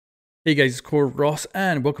Hey guys, it's Core Ross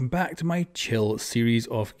and welcome back to my chill series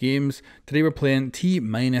of games. Today we're playing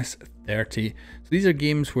T-30. So these are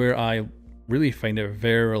games where I really find it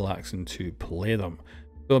very relaxing to play them.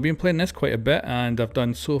 So I've been playing this quite a bit and I've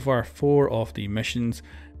done so far 4 of the missions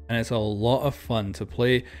and it's a lot of fun to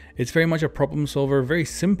play. It's very much a problem solver, very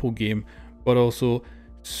simple game, but also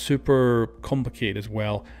super complicated as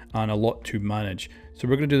well and a lot to manage. So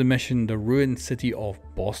we're going to do the mission, the ruined city of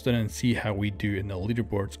Boston, and see how we do in the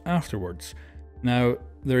leaderboards afterwards. Now,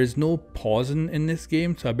 there is no pausing in this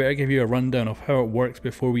game, so I better give you a rundown of how it works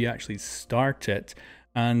before we actually start it,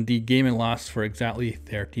 and the game lasts for exactly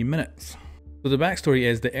 30 minutes. So the backstory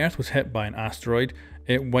is the Earth was hit by an asteroid.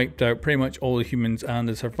 It wiped out pretty much all the humans, and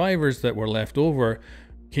the survivors that were left over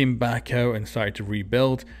came back out and started to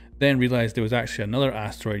rebuild, then realized there was actually another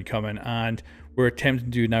asteroid coming, and we're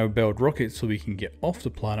attempting to now build rockets so we can get off the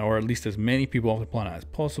planet, or at least as many people off the planet as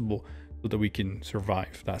possible so that we can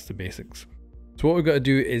survive. That's the basics. So what we've got to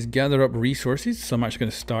do is gather up resources. So I'm actually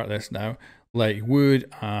going to start this now, like wood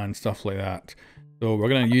and stuff like that. So we're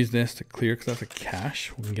going to use this to clear, because that's a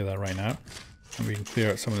cache. We can get that right now. And we can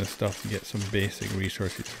clear out some of this stuff to get some basic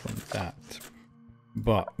resources from that.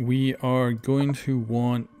 But we are going to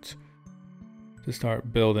want to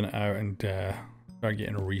start building it out and start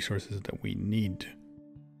getting resources that we need.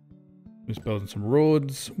 Just building some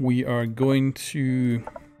roads. We are going to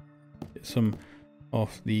get some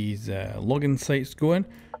of these logging sites going.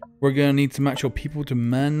 We're going to need some actual people to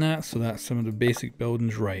man that, so that's some of the basic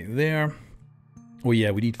buildings right there. Oh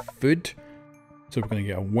yeah, we need food. So we're going to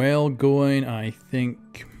get a well going, I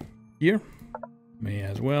think, here. May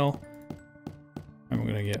as well. And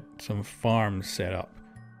we're going to get some farms set up.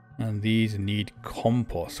 And these need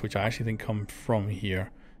compost, which I actually think come from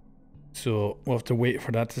here. So we'll have to wait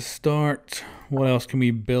for that to start. What else can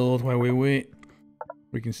we build while we wait?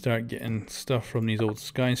 We can start getting stuff from these old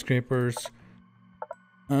skyscrapers.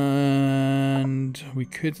 And we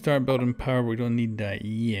could start building power, but we don't need that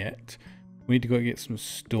yet. We need to go get some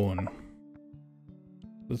stone.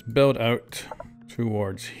 Let's build out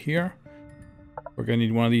towards here. We're going to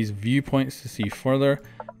need one of these viewpoints to see further.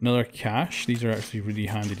 Another cache. These are actually really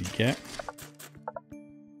handy to get.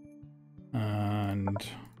 And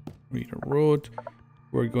we need a road.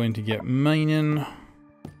 We're going to get mining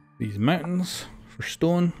these mountains for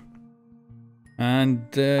stone. And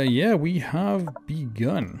yeah, we have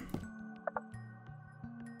begun.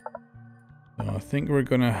 So I think we're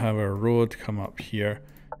going to have a road come up here.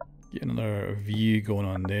 Get another view going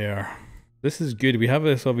on there. This is good. We have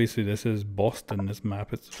this, obviously, this is Boston, this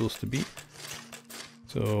map it's supposed to be.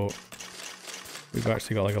 So we've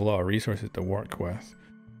actually got like a lot of resources to work with,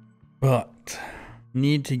 but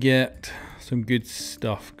need to get some good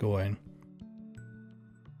stuff going.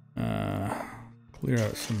 Clear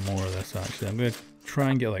out some more of this actually. I'm going to try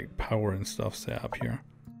and get like power and stuff set up here.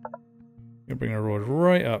 I'm going to bring a road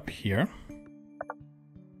right up here.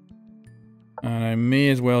 And I may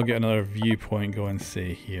as well get another viewpoint going,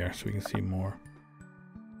 say here, so we can see more.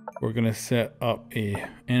 We're going to set up a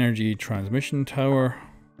energy transmission tower,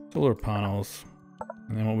 solar panels,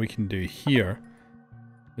 and then what we can do here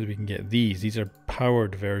is we can get these. These are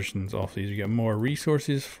powered versions of these. We get more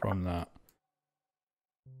resources from that.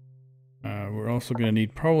 We're also going to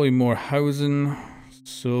need probably more housing.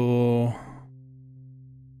 So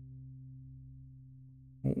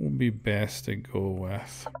what would be best to go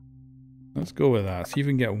with? Let's go with that. See if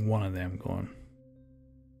we can get one of them going.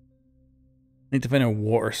 Need to find a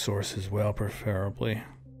water source as well, preferably.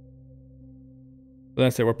 But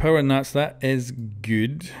that's it. We're powering that, so that is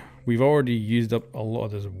good. We've already used up a lot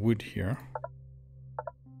of this wood here.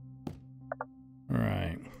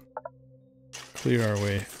 Alright. Clear our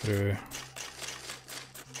way through.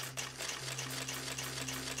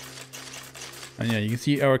 And yeah, you can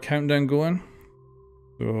see our countdown going.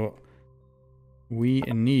 So we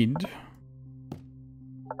need to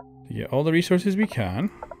get all the resources we can.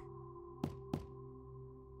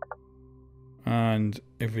 And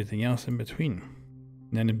everything else in between.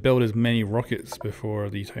 And then build as many rockets before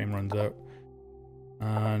the time runs out.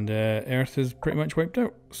 And Earth is pretty much wiped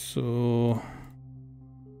out. So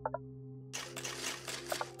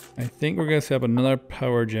I think we're going to set up another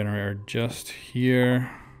power generator just here.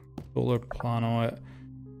 Solar panel it.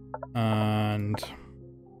 And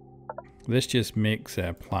this just makes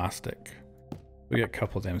plastic. We got a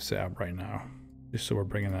couple of them set up right now. Just so we're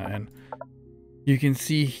bringing that in. You can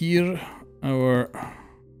see here our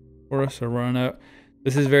forests are running out.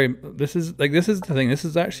 This is the thing. This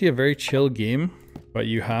is actually a very chill game, but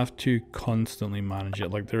you have to constantly manage it.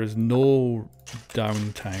 Like, there is no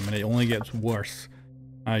downtime, and it only gets worse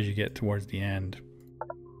as you get towards the end.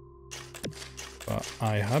 but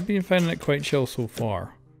I have been finding it quite chill so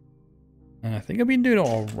far. And I think I've been doing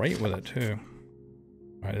alright with it too.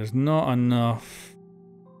 Alright, there's not enough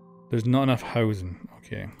housing.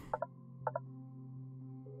 Okay.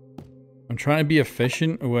 I'm trying to be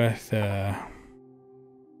efficient with,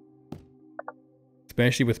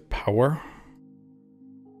 especially with power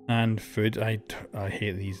and food. I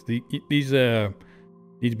hate these. These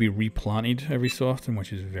need to be replanted every so often,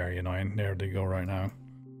 which is very annoying. There they go right now.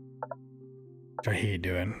 Which I hate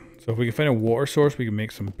doing. So if we can find a water source, we can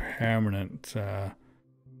make some permanent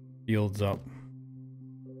fields up.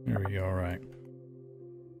 There we go, right.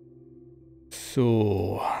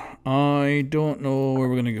 So, I don't know where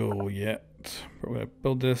we're going to go yet. But we're going to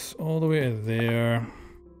build this all the way to there.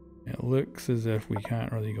 It looks as if we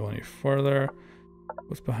can't really go any further.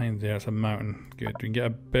 What's behind there? It's a mountain. Good. We can get a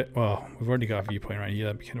bit... Well, we've already got a viewpoint right here.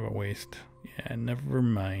 That'd be kind of a waste. Yeah, never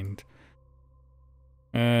mind.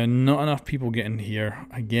 Not enough people getting here.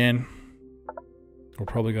 Again, we're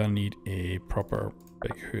probably going to need a proper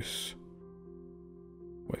big house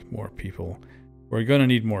with more people. We're going to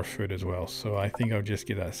need more food as well, so I think I'll just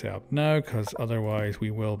get that set up now, because otherwise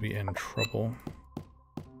we will be in trouble.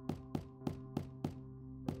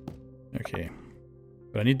 Okay.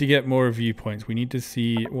 But I need to get more viewpoints. We need to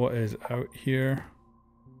see what is out here.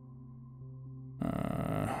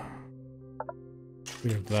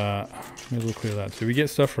 Clear that. Maybe we'll clear that too. We get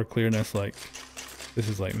stuff for clearness, like this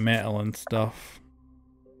is like metal and stuff.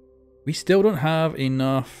 We still don't have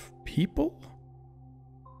enough people?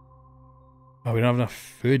 Oh, we don't have enough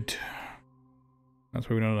food. That's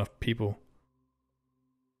why we don't have enough people.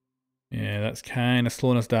 Yeah, that's kind of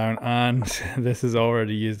slowing us down, and this has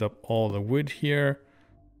already used up all the wood here.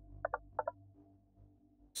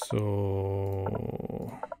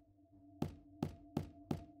 So,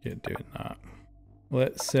 get doing that.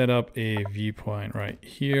 Let's set up a viewpoint right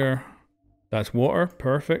here. That's water,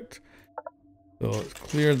 perfect. So let's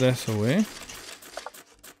clear this away.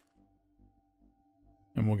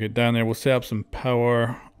 And we'll get down there, we'll set up some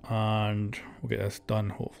power, and we'll get this done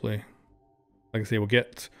hopefully. Like I say, we'll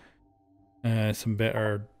get some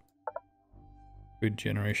better food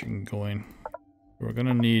generation going. We're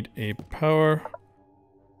gonna need a power.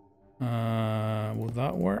 Will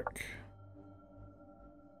that work?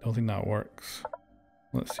 Don't think that works.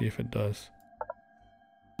 Let's see if it does.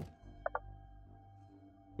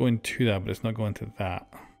 Going to that, but it's not going to that,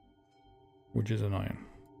 which is annoying.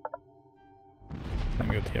 I'm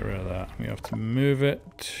going to get rid of that. We have to move it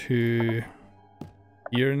to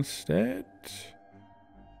here instead.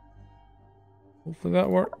 Hopefully that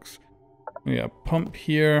works. We got a pump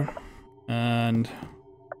here, and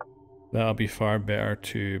that'll be far better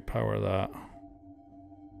to power that.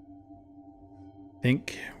 I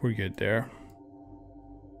think we're good there.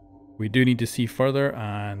 We do need to see further,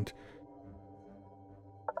 and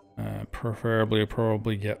preferably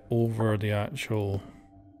probably get over the actual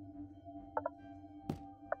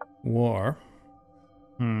water.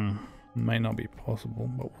 Might not be possible,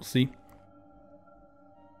 but we'll see.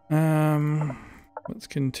 Let's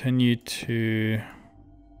continue to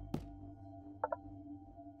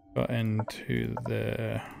got into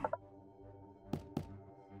the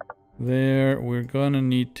there. We're gonna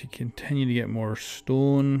need to continue to get more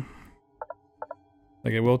stone.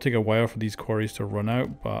 Like, it will take a while for these quarries to run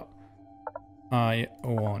out, but I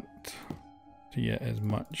want to get as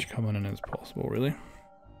much coming in as possible, really.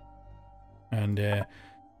 And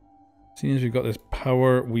seeing as we've got this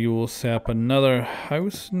power, we will set up another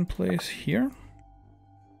house in place here.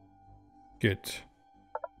 Good.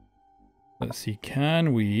 Let's see,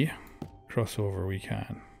 can we cross over? We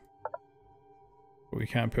can. But we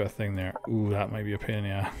can't put a thing there. Ooh, that might be a pain in the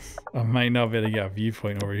ass. I might not be able to get a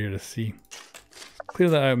viewpoint over here to see. Clear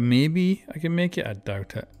that out. Maybe I can make it. I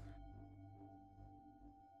doubt it.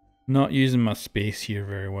 Not using my space here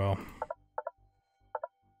very well.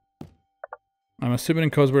 I'm assuming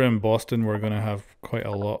because we're in Boston, we're going to have quite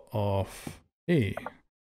a lot of, hey,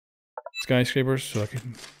 skyscrapers, so I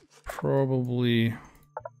can probably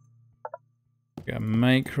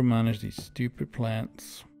micromanage these stupid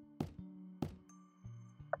plants.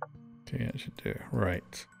 Okay, that should do it.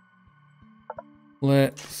 Right.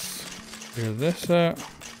 Let's clear this out.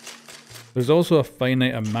 There's also a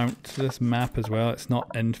finite amount to this map as well. It's not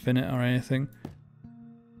infinite or anything.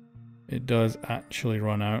 It does actually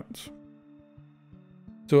run out.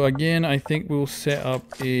 So again, I think we'll set up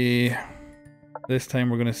a... This time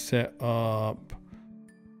we're going to set up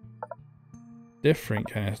different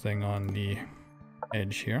kind of thing on the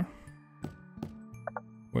edge here.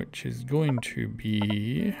 Which is going to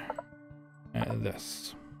be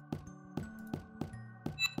this.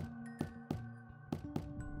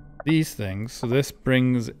 these things. So this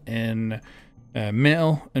brings in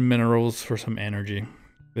metal and minerals for some energy.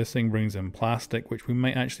 This thing brings in plastic, which we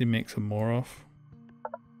might actually make some more of.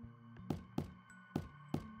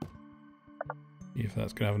 See if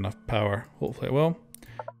that's going to have enough power. Hopefully it will.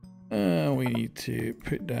 We need to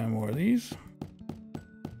put down more of these.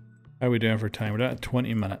 How are we doing for time? We're at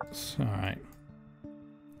 20 minutes. Alright.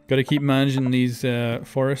 Got to keep managing these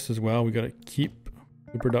forests as well. We got to keep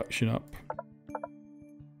the production up.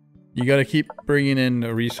 You got to keep bringing in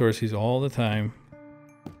the resources all the time.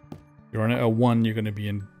 If you run out of one, you're going to be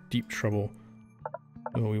in deep trouble.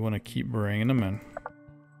 So we want to keep bringing them in.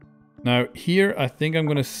 Now here, I think I'm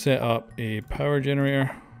going to set up a power generator.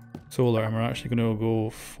 Solar, and we're actually going to go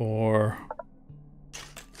for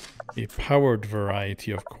a powered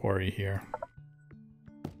variety of quarry here.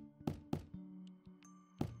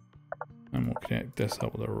 And we'll connect this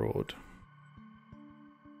up with a road.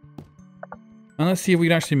 And let's see if we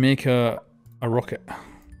can actually make a rocket.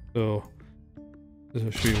 So this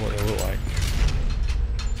will show you what they look like.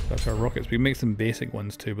 That's our rockets. We can make some basic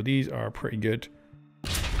ones too, but these are pretty good.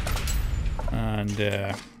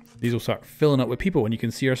 And these will start filling up with people, and you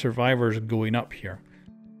can see our survivors going up here.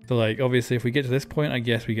 So like, obviously if we get to this point, I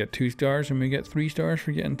guess we get 2 stars and we get 3 stars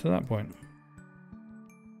for getting to that point.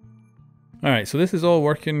 Alright, so this is all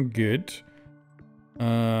working good.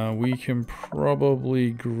 We can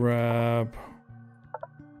probably grab...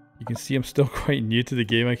 You can see I'm still quite new to the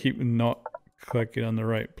game. I keep not clicking on the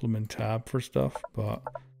right blooming tab for stuff, but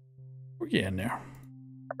we're getting there.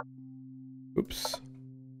 Oops.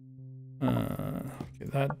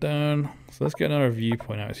 Get that down. So let's get another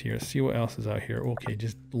viewpoint out here. See what else is out here. Okay,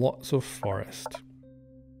 just lots of forest.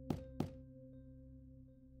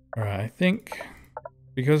 Alright, I think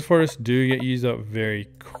because forests do get used up very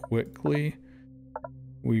quickly,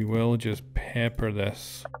 we will just pepper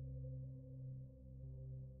this.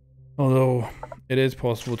 Although it is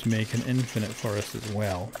possible to make an infinite forest as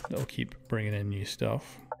well. That'll keep bringing in new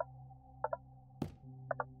stuff.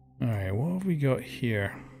 Alright, what have we got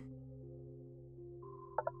here?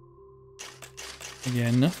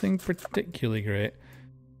 Again, nothing particularly great.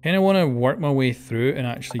 Kind of want to work my way through and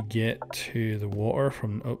actually get to the water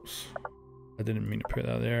from... Oops. I didn't mean to put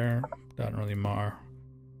that there. Doesn't really matter.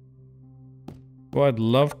 What I'd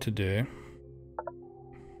love to do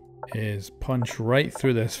is punch right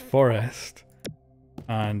through this forest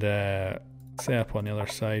and set up on the other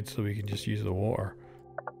side so we can just use the water.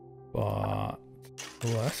 But...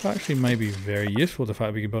 well, this actually might be very useful, the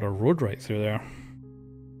fact we can build a road right through there.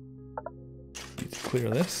 Need to clear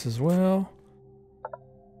this as well.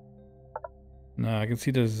 Now I can see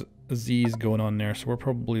there's Z's going on there, so we're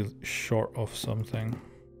probably short of something.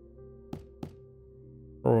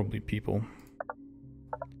 Probably people.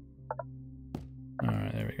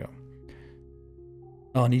 Alright, there we go.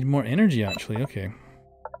 Oh, I need more energy actually, okay.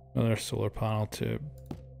 Another solar panel to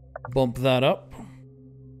bump that up.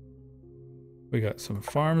 We got some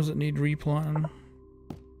farms that need replanting.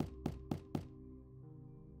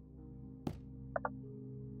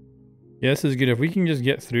 Yeah, this is good. If we can just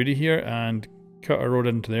get through to here and cut a road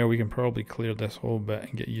into there, we can probably clear this whole bit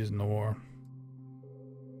and get using the war.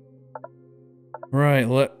 Right,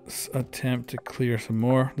 let's attempt to clear some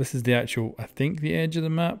more. This is the actual, I think, the edge of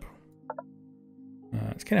the map.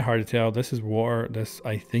 It's kind of hard to tell. This is water. This,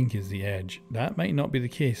 I think, is the edge. That might not be the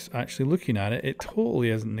case. Actually, looking at it, it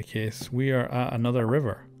totally isn't the case. We are at another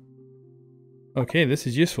river. Okay, this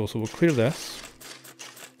is useful. So we'll clear this.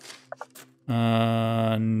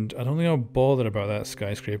 And I don't think I'll bother about that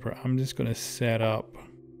skyscraper. I'm just going to set up...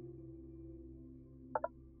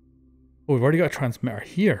 Oh, we've already got a transmitter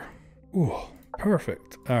here. Ooh,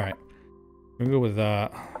 perfect. Alright. We'll go with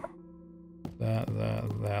that.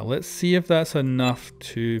 That. Let's see if that's enough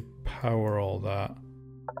to power all that.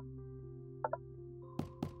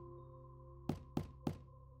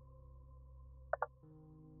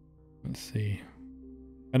 Let's see.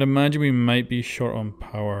 I'd imagine we might be short on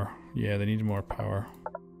power. Yeah, they need more power.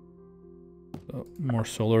 So, more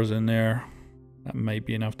solars in there. That might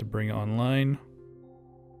be enough to bring it online.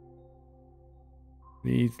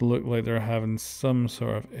 These look like they're having some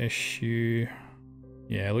sort of issue.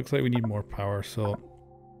 Yeah, it looks like we need more power, so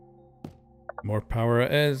more power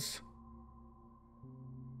it is.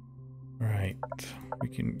 Right, we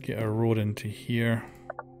can get a road into here.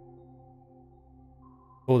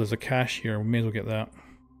 Oh, there's a cache here. We may as well get that.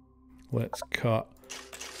 Let's cut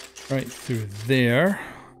right through there,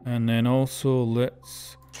 and then also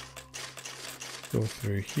let's go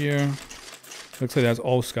through here. Looks like that's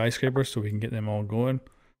all skyscrapers, so we can get them all going.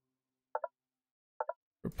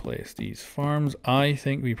 Replace these farms. I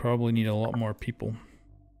think we probably need a lot more people.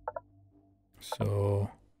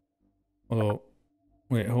 So Although,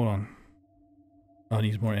 wait, hold on. Oh, it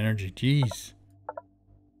needs more energy. Jeez.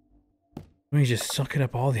 He's just sucking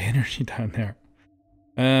up all the energy down there.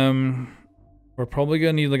 We're probably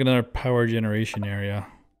gonna need like another power generation area.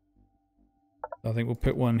 I think we'll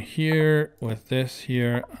put one here with this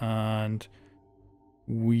here, and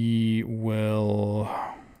we will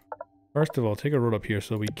first of all take a road up here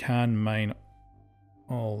so we can mine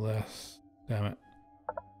all this. Damn it.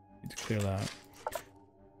 Need to clear that.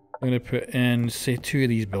 I'm gonna put in, say, 2 of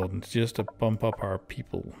these buildings just to bump up our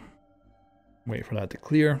people. Wait for that to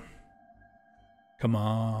clear. Come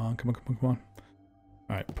on, come on, come on, come on.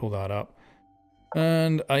 Alright, pull that up.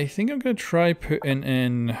 And I think I'm gonna try putting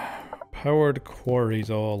in powered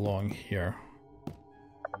quarries all along here.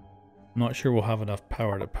 I'm not sure we'll have enough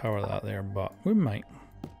power to power that there, but we might.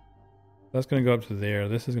 That's gonna go up to there.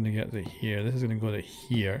 This is gonna get to here. This is gonna go to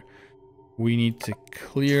here. We need to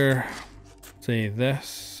clear, say,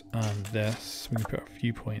 this and this. We can put a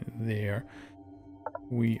viewpoint there.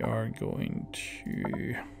 We are going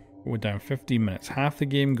to go down 15 minutes. Half the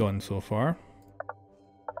game gone so far.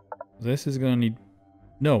 This is going to need...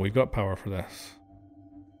 No, we've got power for this.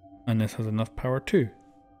 And this has enough power too.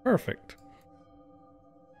 Perfect.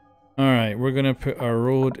 Alright, we're going to put a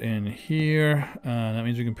road in here. And that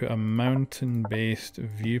means we can put a mountain-based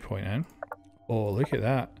viewpoint in. Oh, look at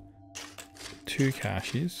that. 2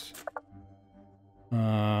 caches.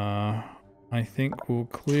 I think we'll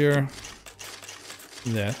clear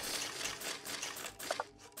this.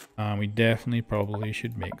 And we definitely probably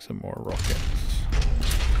should make some more rockets.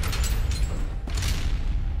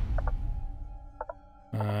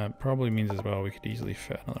 Probably means as well we could easily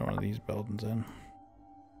fit another one of these buildings in.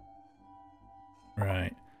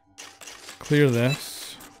 Right. Clear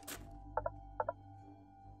this.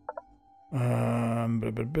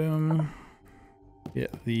 Boom.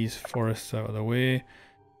 Get these forests out of the way.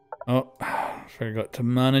 Oh, forgot to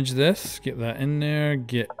manage this. Get that in there.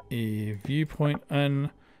 Get a viewpoint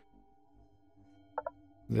in.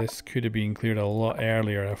 This could have been cleared a lot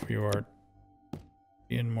earlier if we were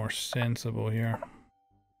being more sensible here.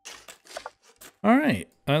 Alright,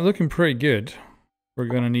 looking pretty good. We're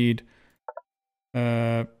going to need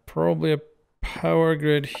probably a power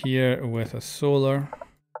grid here with a solar.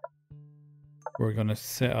 We're going to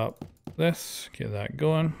set up this, get that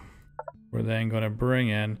going. We're then going to bring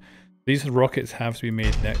in... These rockets have to be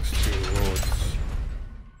made next to roads.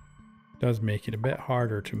 Does make it a bit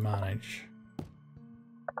harder to manage.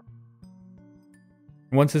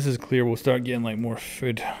 Once this is clear, we'll start getting like more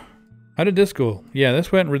food. How did this go? Yeah,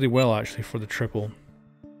 this went really well actually for the triple.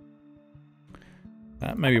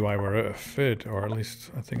 That may be why we're out of food, or at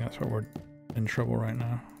least I think that's why we're in trouble right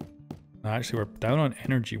now. Actually, we're down on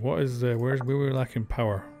energy. What is where we're lacking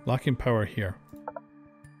power? Lacking power here.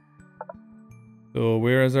 So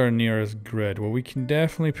where is our nearest grid? Well, we can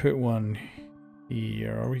definitely put one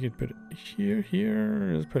here, or we could put it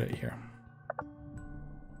here. Let's put it here.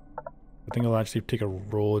 I think I'll actually take a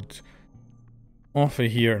road off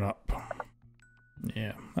of here and up.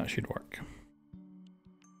 Yeah, that should work.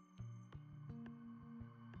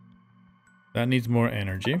 That needs more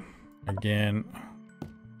energy. Again,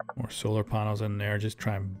 more solar panels in there. Just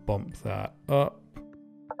try and bump that up.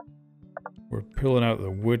 We're pulling out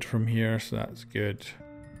the wood from here, so that's good.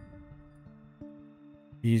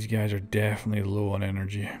 These guys are definitely low on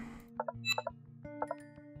energy.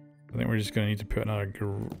 I think we're just going to need to put another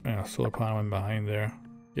solar panel in behind there.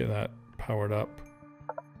 Get that powered up.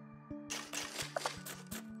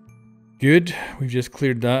 Good. We've just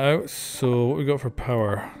cleared that out. So what we got for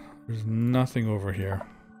power? There's nothing over here.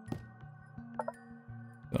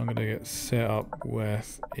 So I'm going to get set up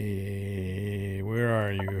with a... Where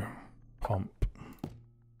are you? Pump.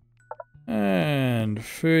 And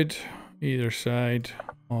food either side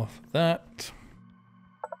of that.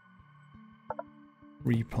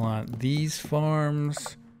 Replant these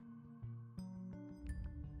farms.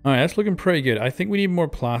 Alright, that's looking pretty good. I think we need more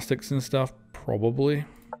plastics and stuff, probably.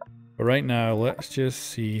 But right now, let's just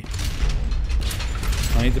see.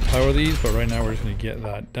 I need to power these, but right now we're just going to get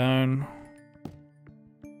that down.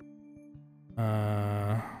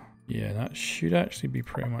 Yeah, that should actually be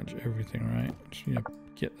pretty much everything, right? Just need to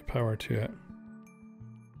get the power to it.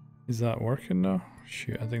 Is that working now?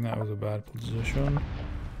 Shoot, I think that was a bad position.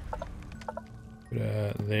 Put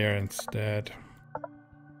it there instead.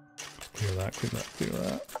 Clear that, clear that, clear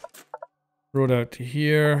that. Road out to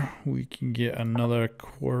here. We can get another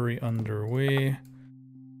quarry underway.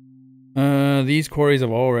 These quarries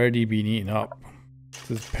have already been eaten up.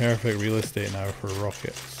 This is perfect real estate now for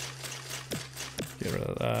rockets. Get rid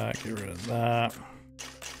of that, get rid of that.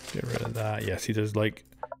 Get rid of that. Yeah, see there's like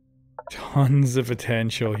tons of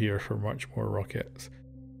potential here for much more rockets.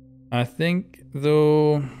 I think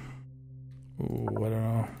though, ooh, I don't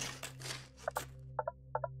know.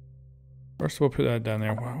 First we'll put that down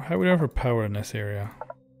there. How do we have for power in this area?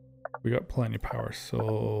 We got plenty of power,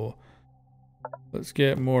 so let's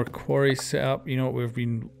get more quarries set up. You know what we've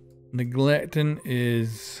been neglecting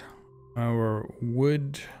is our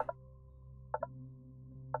wood.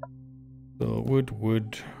 So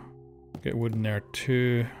wood. Get wood in there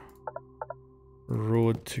too.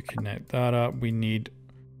 Road to connect that up. We need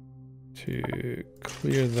to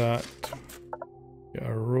clear that. Get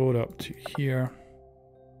a road up to here.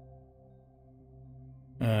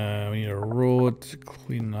 We need a road to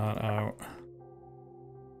clean that out.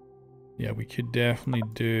 Yeah, we could definitely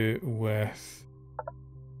do with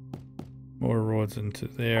more roads into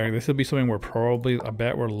there. This will be something we're probably, I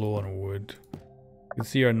bet we're low on wood. You can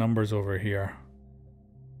see our numbers over here.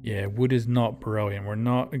 Yeah, wood is not brilliant. We're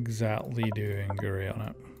not exactly doing great on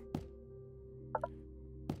it.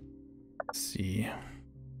 Let's see.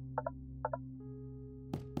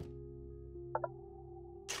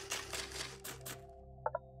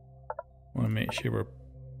 Want to make sure we're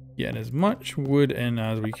getting as much wood in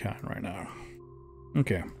as we can right now.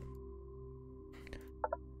 Okay.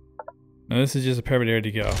 Now this is just a perfect area to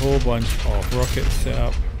get a whole bunch of rockets set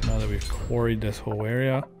up. Now that we've quarried this whole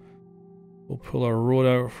area, we'll pull our road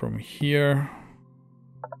out from here.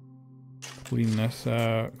 Clean this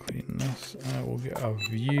out. Clean this out. We'll get a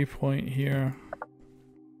viewpoint here.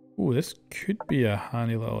 Ooh, this could be a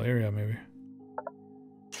handy little area, maybe.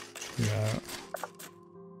 Yeah.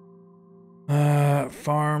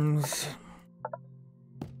 Farms.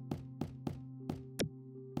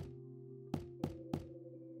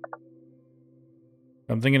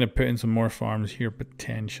 I'm thinking of putting some more farms here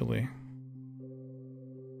potentially.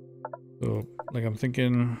 So, like, I'm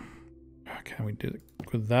thinking, can we do it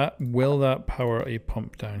with that? Will that power a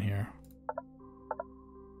pump down here?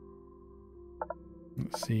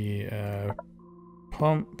 Let's see.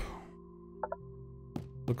 Pump.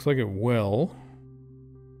 Looks like it will.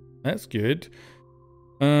 That's good.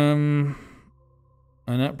 And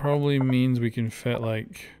that probably means we can fit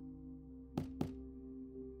like,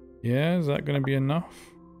 yeah, is that going to be enough?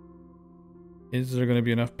 Is there going to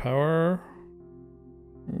be enough power?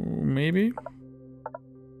 Maybe.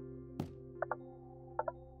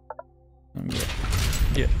 I'm gonna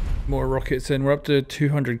get more rockets in. We're up to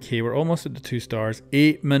 200k. We're almost at the 2 stars.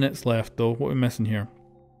 8 minutes left though. What are we missing here?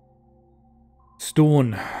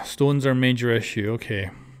 Stone. Stone's our major issue.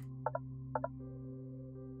 Okay.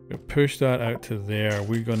 Push that out to there.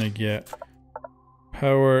 We're gonna get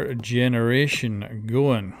power generation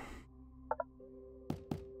going.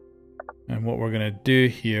 And what we're gonna do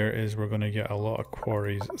here is we're gonna get a lot of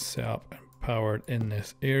quarries set up and powered in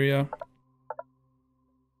this area.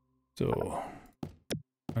 So,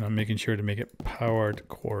 and I'm making sure to make it powered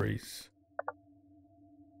quarries.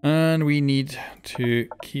 And we need to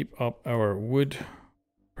keep up our wood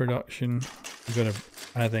production. We're gonna,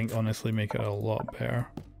 I think, honestly make it a lot better.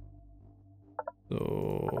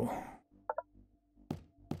 So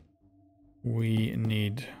we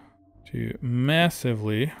need to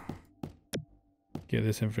massively get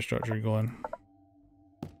this infrastructure going.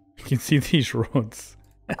 You can see these roads.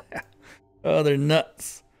 Oh, they're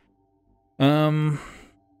nuts.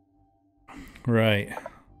 Right.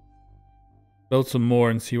 Build some more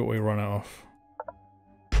and see what we run out of.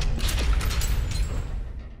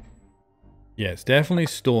 Yeah, it's definitely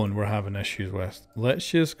stone we're having issues with. Let's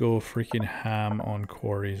just go freaking ham on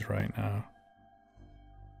quarries right now.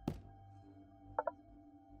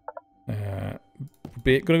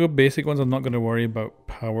 Gonna go basic ones. I'm not gonna worry about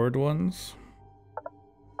powered ones.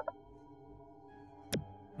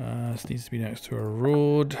 This needs to be next to a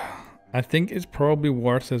road. I think it's probably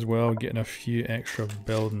worth as well getting a few extra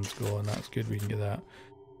buildings going. That's good, we can get that.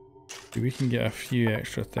 We can get a few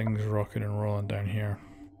extra things rocking and rolling down here.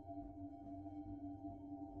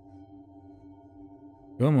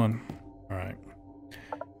 Come on. Alright.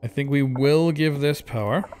 I think we will give this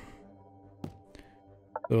power.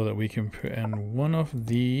 So that we can put in one of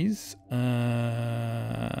these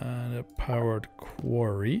and a powered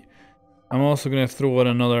quarry. I'm also going to throw in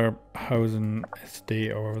another housing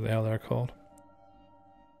estate or whatever the hell they're called.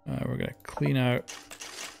 We're going to clean out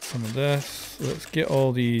some of this. Let's get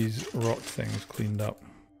all these rock things cleaned up.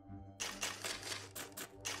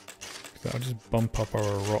 That'll just bump up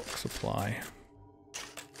our rock supply.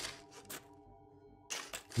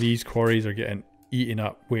 These quarries are getting eaten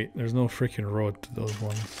up. Wait, there's no freaking road to those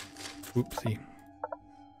ones. Oopsie.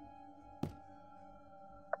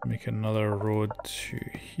 Make another road to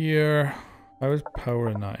here. How is power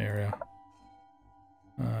in that area?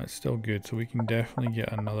 It's still good, so we can definitely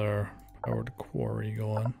get another powered quarry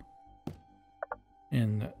going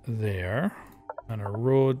in there. And a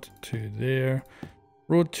road to there.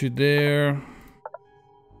 Road to there.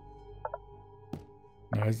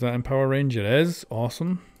 Now, is that in power range? It is.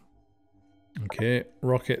 Awesome. Okay,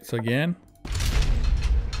 rockets again.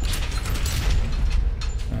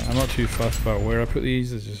 I'm not too fussed about where I put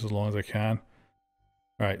these, it's just as long as I can.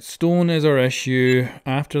 Alright, stone is our issue.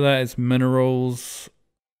 After that, it's minerals.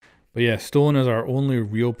 But yeah, stone is our only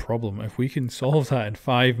real problem. If we can solve that in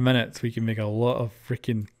 5 minutes, we can make a lot of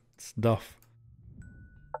freaking stuff.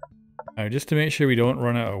 Now, just to make sure we don't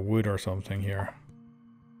run out of wood or something here,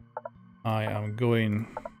 I am going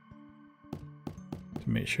to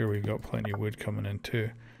make sure we've got plenty of wood coming in too.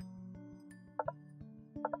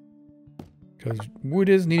 Because wood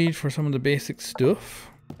is needed for some of the basic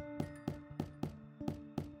stuff.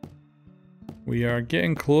 We are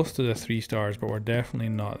getting close to the 3 stars, but we're definitely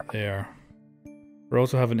not there. We're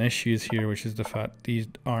also having issues here, which is the fact these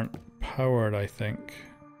aren't powered, I think.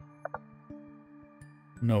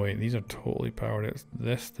 No, wait, these are totally powered. It's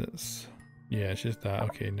this that's... Yeah, it's just that.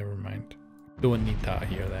 Okay, never mind. Don't need that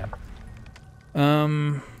here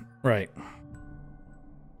then. Right.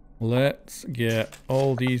 Let's get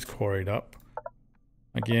all these quarried up.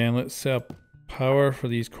 Again, let's set up power for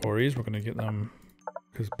these quarries. We're going to get them,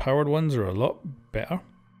 because powered ones are a lot better.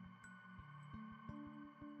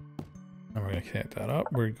 And we're going to connect that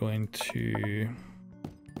up. We're going to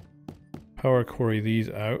power quarry these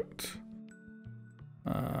out.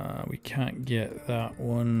 We can't get that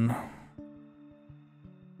one.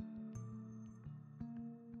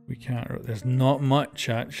 We can't. There's not much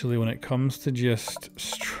actually when it comes to just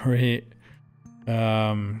straight.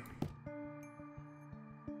 I'm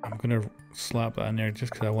gonna slap that in there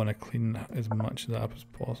just because I want to clean as much of that up as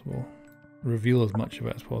possible. Reveal as much of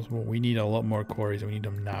it as possible. We need a lot more quarries and we need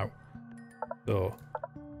them now. So,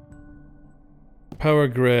 power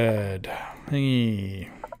grid. Thingy.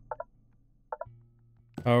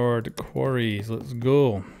 Powered quarries. Let's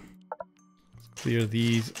go. Let's clear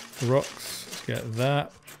these rocks. Let's get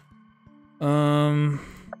that.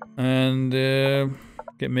 And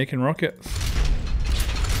get making rockets.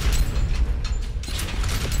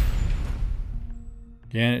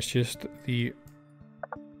 Again, it's just the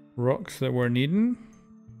rocks that we're needing.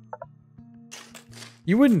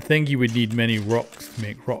 You wouldn't think you would need many rocks to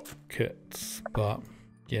make rockets, but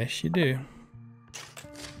yes, you do.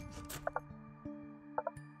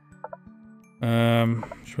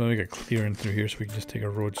 Should probably make a clearing through here so we can just take a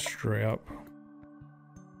road straight up.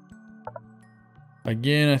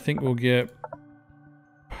 Again, I think we'll get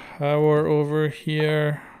power over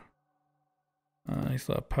here. Nice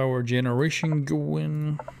little power generation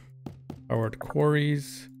going. Powered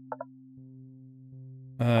quarries.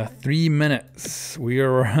 3 minutes. We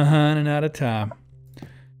are running out of time.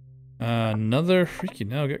 Another freaking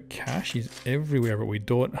now got caches everywhere, but we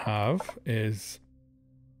don't have is.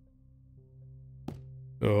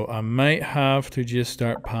 So I might have to just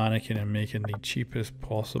start panicking and making the cheapest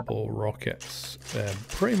possible rockets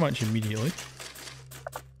pretty much immediately.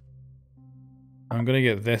 I'm going to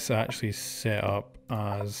get this actually set up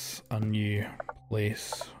as a new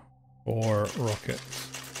place for rockets.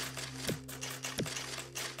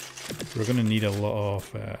 We're going to need a lot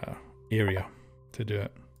of area to do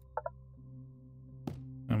it.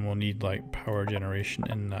 And we'll need like power generation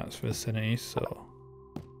in that vicinity, so...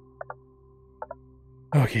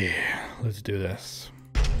 Okay, let's do this.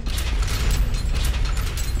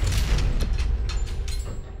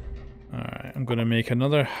 Alright, I'm gonna make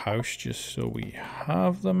another house just so we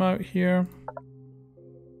have them out here.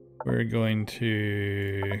 We're going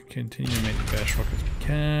to continue to make the best rockets we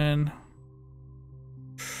can.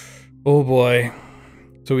 Oh boy.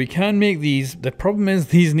 So we can make these. The problem is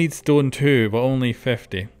these need stone too, but only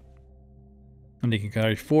 50. And they can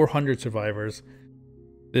carry 400 survivors.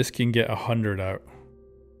 This can get 100 out.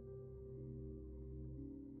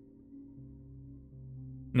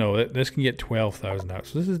 No, this can get 12,000 out.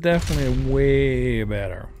 So this is definitely way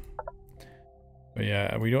better. But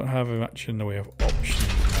yeah, we don't have much in the way of options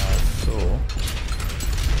now. So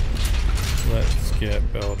let's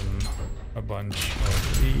get building a bunch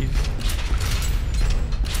of these.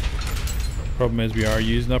 Problem is we are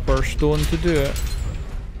using up our stone to do it.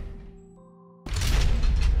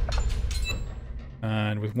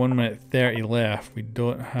 And with 1 minute 30 left, we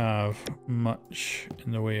don't have much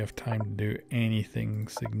in the way of time to do anything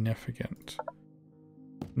significant.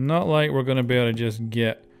 Not like we're going to be able to just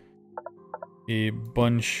get a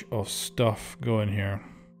bunch of stuff going here.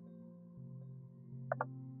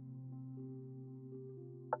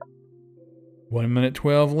 1 minute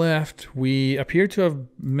 12 left. We appear to have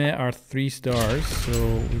met our 3 stars, so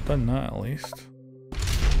we've done that at least.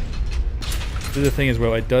 The other thing as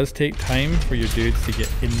well, it does take time for your dudes to get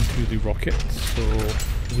into the rockets, so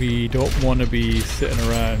we don't want to be sitting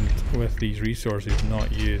around with these resources not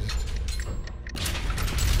used.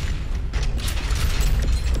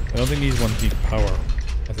 I don't think these ones need power,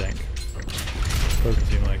 I think. Doesn't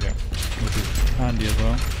seem like it, which is handy as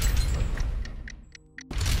well.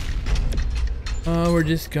 Oh, we're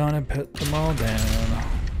just gonna put them all down.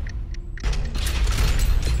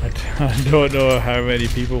 I don't know how many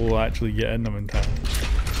people will actually get in them in time.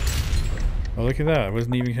 Oh, look at that. It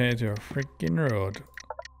wasn't even connected to a freaking road.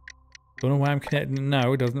 Don't know why I'm connecting it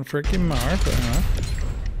now. It doesn't freaking matter,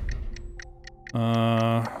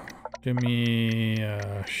 but give me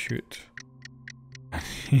shoot.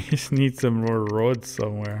 You just need some more roads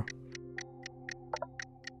somewhere.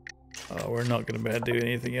 Oh, we're not gonna be able to do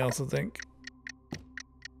anything else, I think.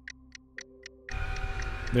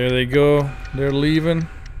 There they go. They're leaving.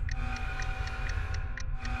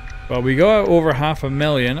 Well, we got over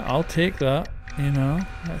 500,000. I'll take that. You know,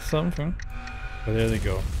 that's something. But there they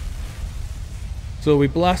go. So we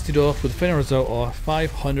blasted off with a final result of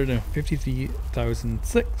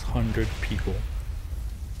 553,600 people.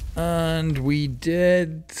 And we're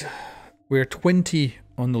 20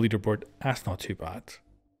 on the leaderboard. That's not too bad.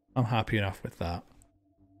 I'm happy enough with that.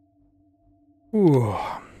 Ooh.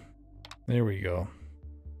 There we go.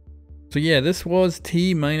 So yeah, this was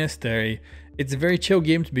T-30. It's a very chill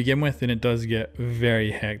game to begin with, and it does get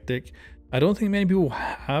very hectic. I don't think many people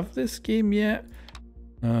have this game yet.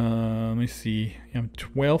 Let me see. I'm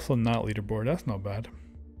 12th on that leaderboard. That's not bad.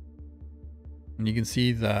 And you can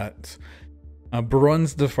see that I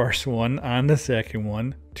bronzed the first one and the second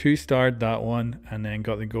one, 2-starred that one, and then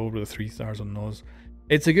got the gold with the 3 stars on those.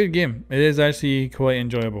 It's a good game. It is actually quite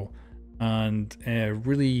enjoyable, and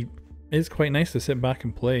really is quite nice to sit back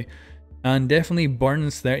and play. And definitely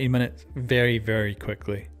burns 30 minutes very, very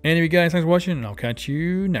quickly. Anyway guys, thanks for watching, and I'll catch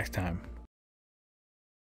you next time.